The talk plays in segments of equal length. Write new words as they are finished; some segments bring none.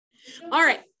All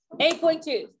right,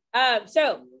 8.2.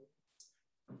 So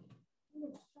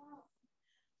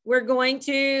we're going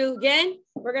to, again,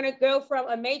 we're going to go from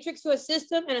a matrix to a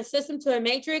system and a system to a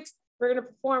matrix. We're going to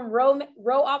perform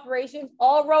row operations.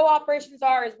 All row operations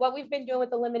are is what we've been doing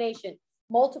with elimination,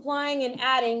 multiplying and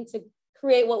adding to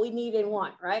create what we need and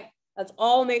want, right? That's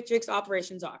all matrix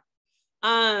operations are.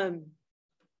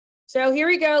 So here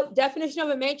we go. Definition of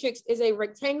a matrix is a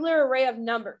rectangular array of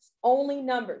numbers, only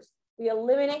numbers. We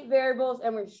eliminate variables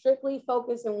and we're strictly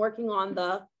focused and working on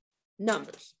the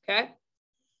numbers, okay?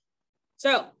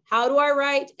 So how do I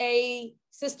write a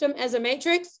system as a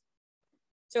matrix?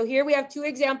 So here we have two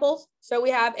examples. So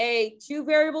we have a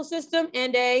 2-variable system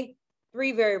and a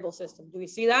 3-variable system. Do we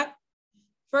see that?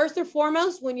 First and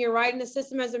foremost, when you're writing the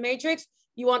system as a matrix,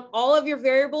 you want all of your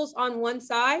variables on one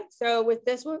side. So with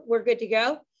this one, we're good to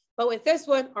go. But with this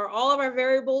one, are all of our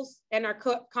variables and our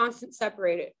constants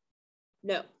separated?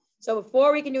 No. So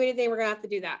before we can do anything, we're gonna have to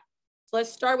do that. So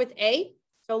let's start with A.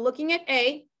 So looking at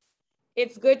A,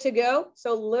 it's good to go.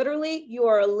 So literally you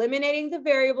are eliminating the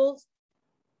variables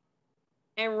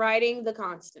and writing the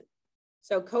constant.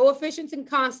 So coefficients and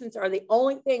constants are the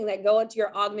only thing that go into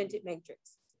your augmented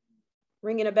matrix.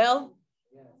 Ringing a bell?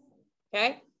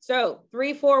 Okay, so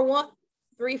 3, 4, 1,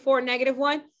 3, 4,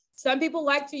 -1. Some people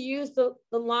like to use the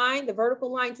line, the vertical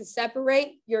line, to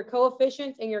separate your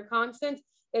coefficients and your constants.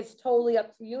 It's totally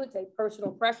up to you. It's a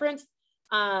personal preference.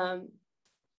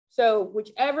 So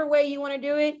whichever way you want to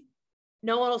do it,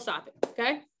 no one will stop it,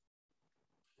 okay?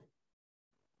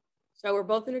 So we're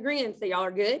both in agreement that y'all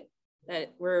are good,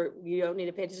 that you don't need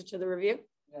to pay attention to the review.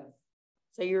 Yes.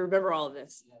 So you remember all of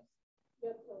this.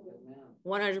 Yes.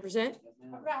 100%?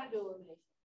 I forgot to do elimination.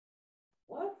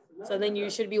 What? So then you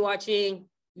should be watching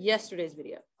yesterday's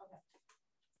video. Okay.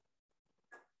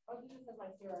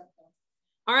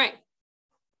 All right.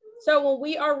 So when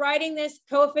we are writing this,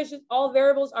 coefficients, all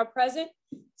variables are present.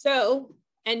 So,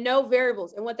 and no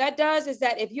variables. And what that does is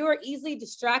that if you are easily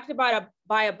distracted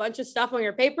by a bunch of stuff on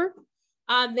your paper,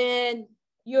 then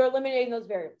you're eliminating those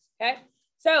variables, okay?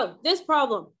 So this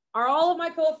problem, are all of my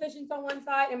coefficients on one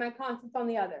side and my constants on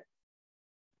the other?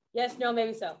 Yes, no,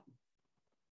 maybe so.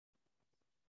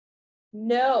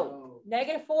 No,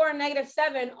 -4 and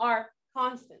 -7 are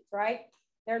constants, right?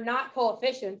 They're not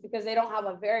coefficients because they don't have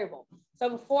a variable. So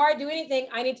before I do anything,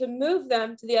 I need to move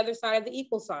them to the other side of the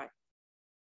equal sign.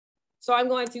 So I'm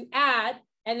going to add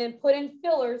and then put in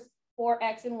fillers for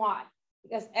X and Y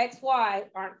because X, Y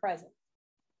aren't present.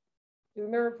 Do you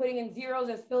remember putting in zeros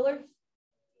as fillers?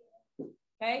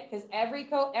 Okay, because every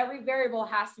variable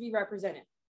has to be represented.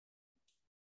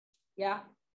 Yeah?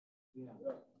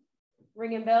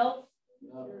 Ringing bells?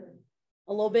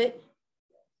 A little bit?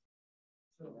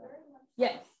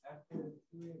 Yes. So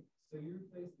you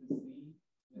replace the Z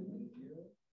and the 0?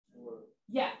 Or?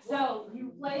 Yeah, so you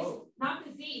replace, not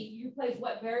the Z, you replace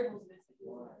what variables missing.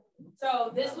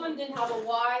 So this one didn't have a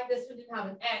Y, this one didn't have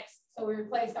an X. So we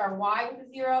replaced our Y with a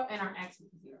 0 and our X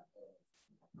with a 0.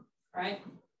 Right?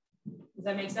 Does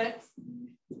that make sense?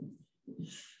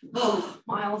 Oh,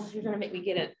 Miles, you're trying to make me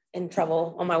get in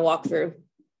trouble on my walkthrough.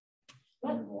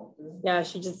 Yeah,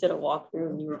 she just did a walkthrough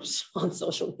and you were just on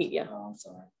social media. Oh, I'm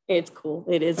sorry. It's cool.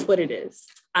 It is what it is.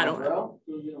 I don't know.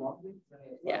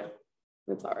 Yeah,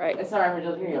 it's all right. It's all right. We're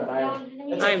just here.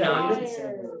 I'm not.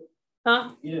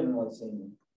 Huh? You didn't want to say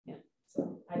me. Yeah.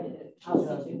 So I did it.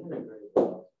 I'll see you.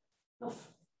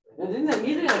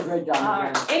 You did a great job. All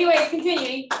right. Anyways,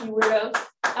 continuing, you weirdos.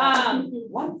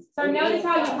 So notice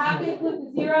how you have to include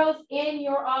the zeros in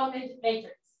your augmented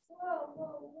matrix.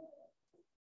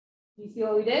 Do you see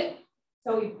what we did?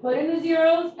 So we put in the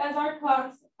zeros as our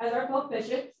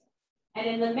coefficients, and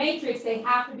in the matrix they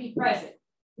have to be present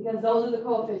because those are the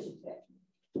coefficients there.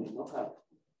 Okay.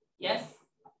 Yes.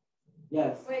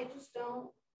 Yes. Wait, just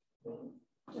don't.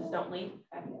 Just don't leave.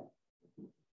 Okay.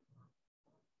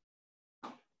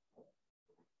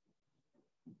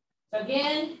 So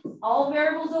again, all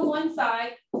variables on one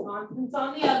side, constants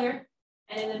on the other,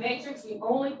 and in the matrix we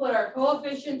only put our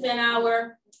coefficients and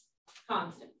our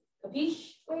constants.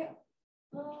 Capiche? Wait,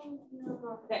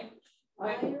 no. Okay.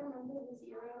 I remember the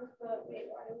zeros, but wait,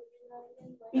 why do we do that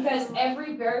again? Because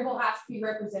every variable has to be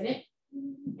represented.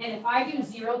 And if I do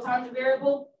 0 times a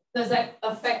variable, does that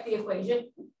affect the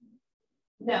equation?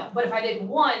 No, but if I did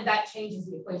 1, that changes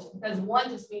the equation because 1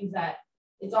 just means that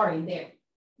it's already there.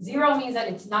 0 means that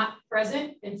it's not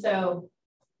present, and so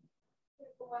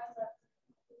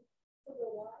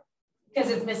because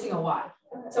it's missing a Y.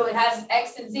 So it has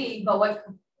X and Z, but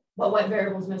what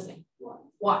variable is missing?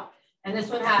 Y. And this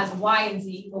one has Y and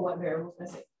Z, but what variable is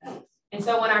missing? And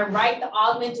so when I write the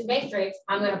augmented matrix,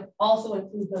 I'm going to also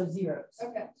include those zeros.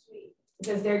 Okay, sweet.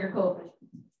 because they're your coefficients.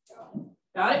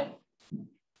 Got it?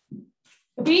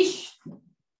 Capiche?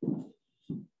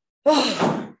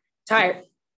 Tired.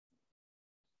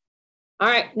 All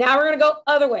right, now we're going to go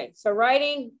other way. So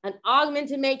writing an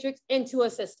augmented matrix into a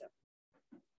system.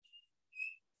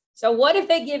 So what if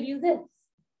they give you this?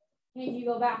 Can you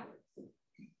go backwards?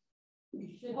 You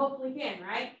should hopefully can,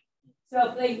 right?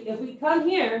 So if we come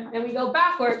here and we go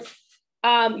backwards,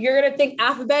 you're going to think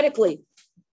alphabetically.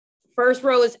 First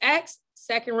row is X,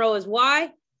 second row is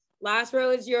Y, last row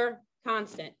is your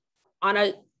constant. On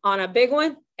a big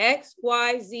one, X,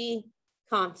 Y, Z,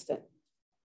 constant.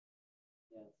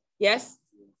 Yes?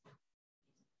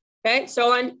 Okay,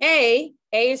 so on A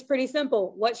is pretty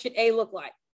simple. What should A look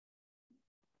like?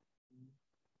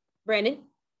 Brandon,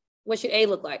 what should A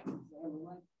look like?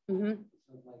 Mm-hmm.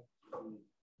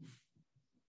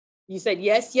 You said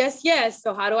yes, yes, yes.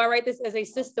 So how do I write this as a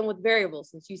system with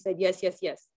variables since you said yes, yes,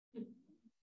 yes?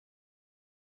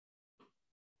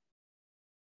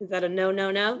 Is that a no,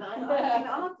 no, no? I'm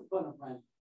not the fun of friend.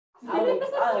 Alex.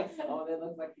 Oh, that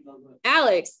looks like he knows what.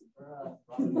 Alex.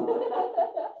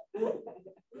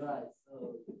 Right.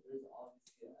 So there's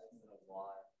obviously an x and a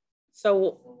y. So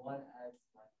 1x minus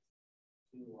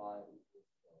 2y equals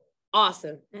 12.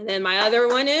 Awesome. And then my other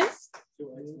one is?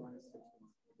 2x minus 6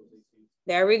 equals 18.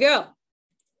 There we go.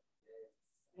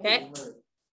 Okay.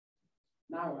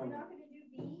 Now We're not going to do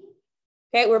B.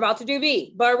 Okay, we're about to do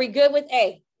B, but are we good with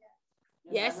A?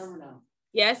 Yes. I remember now.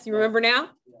 Yes, you remember now?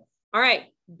 Yes. All right.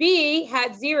 B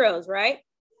had zeros, right?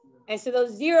 And so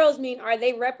those zeros mean, are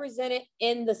they represented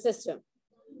in the system?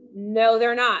 No,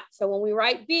 they're not. So when we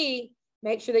write B,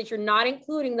 make sure that you're not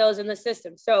including those in the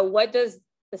system. So what does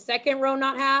the second row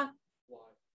not have? Y.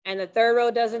 And the third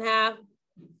row doesn't have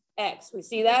X. We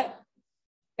see that?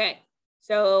 Okay.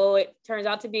 So it turns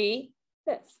out to be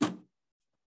this.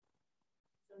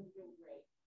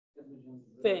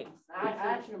 Thing. I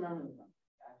actually remember this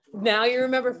one. Now you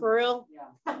remember for real?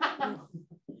 Yeah. I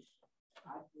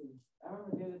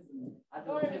remember doing this. I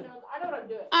know what I'm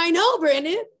doing. I know,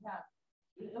 Brandon. Yeah.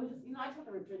 It was just, I took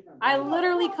a retreat from. I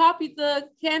literally copied the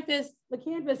canvas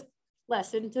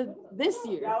lesson to this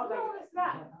year. Yeah, I was like, it's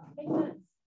not. Makes sense.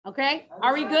 Okay.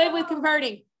 Are we good with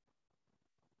converting?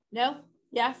 No?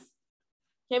 Yes?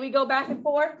 Can we go back and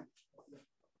forth?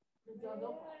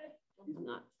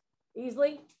 Not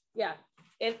easily? Yeah.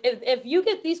 If you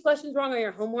get these questions wrong on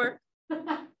your homework,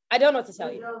 I don't know what to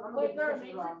tell you.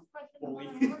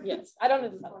 Yes, I don't know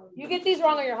what to tell you. You get these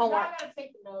wrong on your homework. I gotta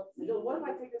take the notes. What if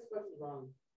I take this question wrong?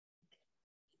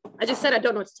 I just said I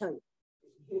don't know what to tell you.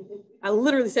 I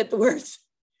literally said the words.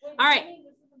 All right.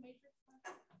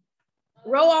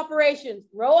 Row operations.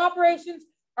 Row operations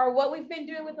are what we've been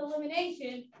doing with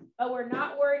elimination, but we're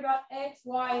not worried about X,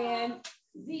 Y, and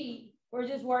Z. We're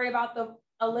just worried about the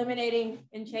eliminating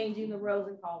and changing the rows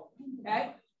and columns,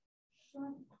 okay?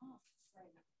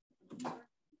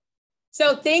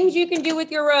 So things you can do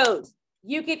with your rows.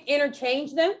 You can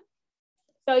interchange them.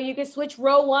 So you can switch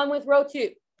row 1 with row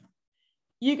 2.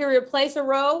 You can replace a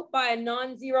row by a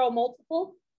non-zero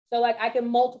multiple. So like I can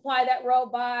multiply that row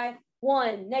by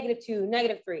 1, -2,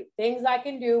 -3. Things I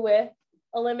can do with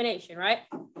elimination, right?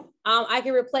 I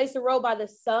can replace a row by the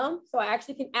sum. So I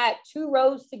actually can add 2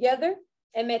 rows together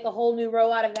and make a whole new row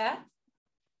out of that.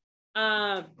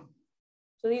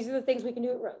 So these are the things we can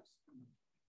do with rows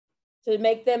to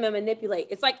make them and manipulate.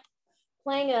 It's like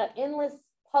playing an endless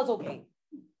puzzle game.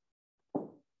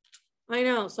 I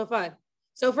know, so fun.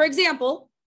 So for example,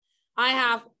 I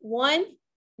have 1,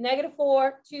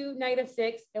 -4, 2,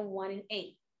 -6, and 1 and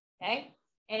 8, okay?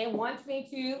 And it wants me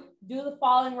to do the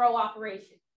following row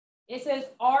operation. It says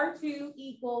R2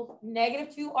 equals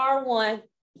 -2R1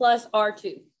 plus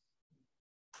R2.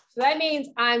 So that means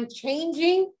I'm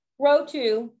changing row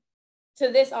 2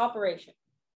 to this operation.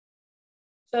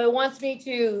 So it wants me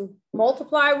to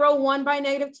multiply row 1 by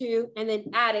 -2 and then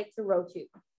add it to row 2.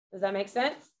 Does that make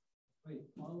sense? Wait,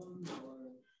 columns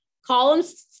or?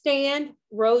 Columns stand,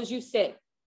 rows you sit.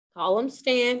 Columns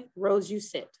stand, rows you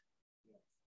sit.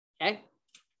 Okay.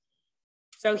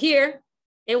 So here,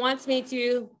 it wants me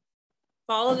to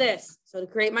follow this. So to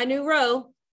create my new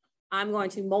row, I'm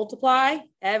going to multiply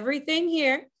everything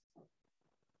here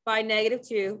by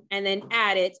 -2 and then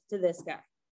add it to this guy.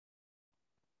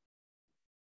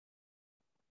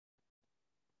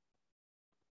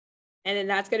 And then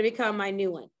that's going to become my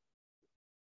new one.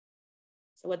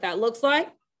 So what that looks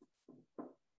like,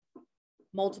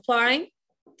 multiplying,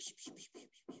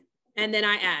 and then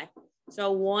I add.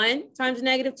 So 1 times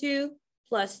 -2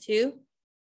 plus 2,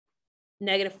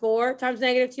 -4 times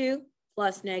 -2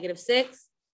 plus -6,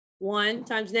 1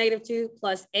 times -2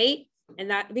 plus 8,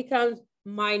 and that becomes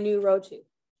my new row 2.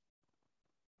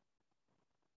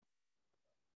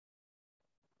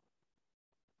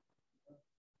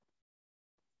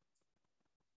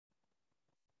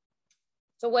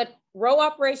 So what row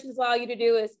operations allow you to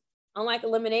do is, unlike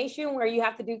elimination, where you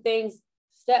have to do things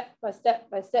step by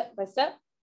step by step by step,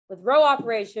 with row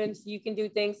operations, you can do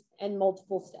things in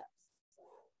multiple steps.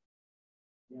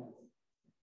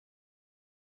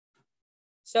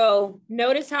 So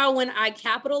notice how when I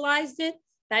capitalized it,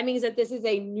 that means that this is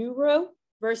a new row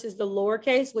versus the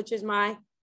lowercase, which is my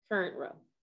current row.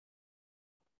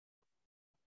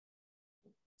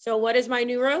 So what is my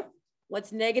new row?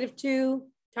 What's -2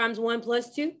 times 1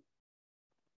 plus 2?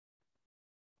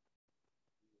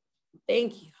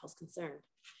 Thank you, I was concerned.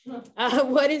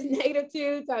 What is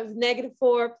 -2 times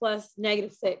 -4 plus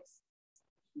 -6?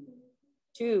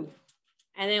 2.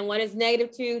 And then what is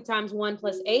 -2 times 1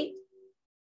 plus 8?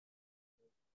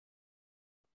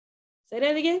 Say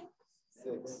that again.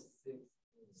 6.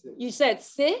 You said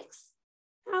 6,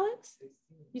 Alex?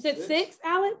 You said 6,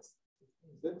 Alex?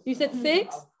 You said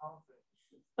 6?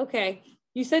 Okay,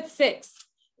 you said 6.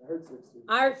 I heard 6 too.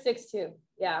 I heard 6 too.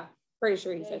 Yeah, pretty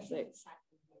sure he said 6.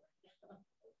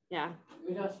 Yeah.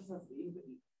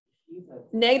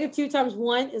 -2 times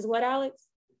 1 is what, Alex?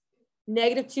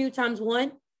 -2 times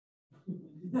 1?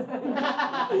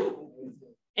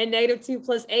 And -2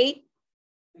 plus 8?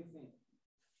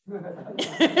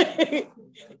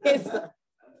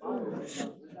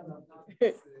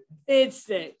 It's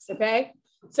 6, okay?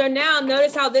 So now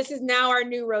notice how this is now our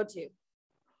new row 2.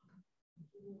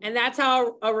 And that's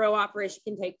how a row operation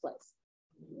can take place.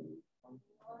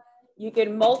 You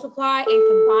can multiply and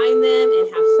combine them and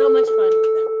have so much fun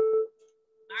with them.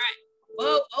 All right.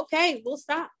 Whoa, okay, we'll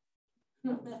stop.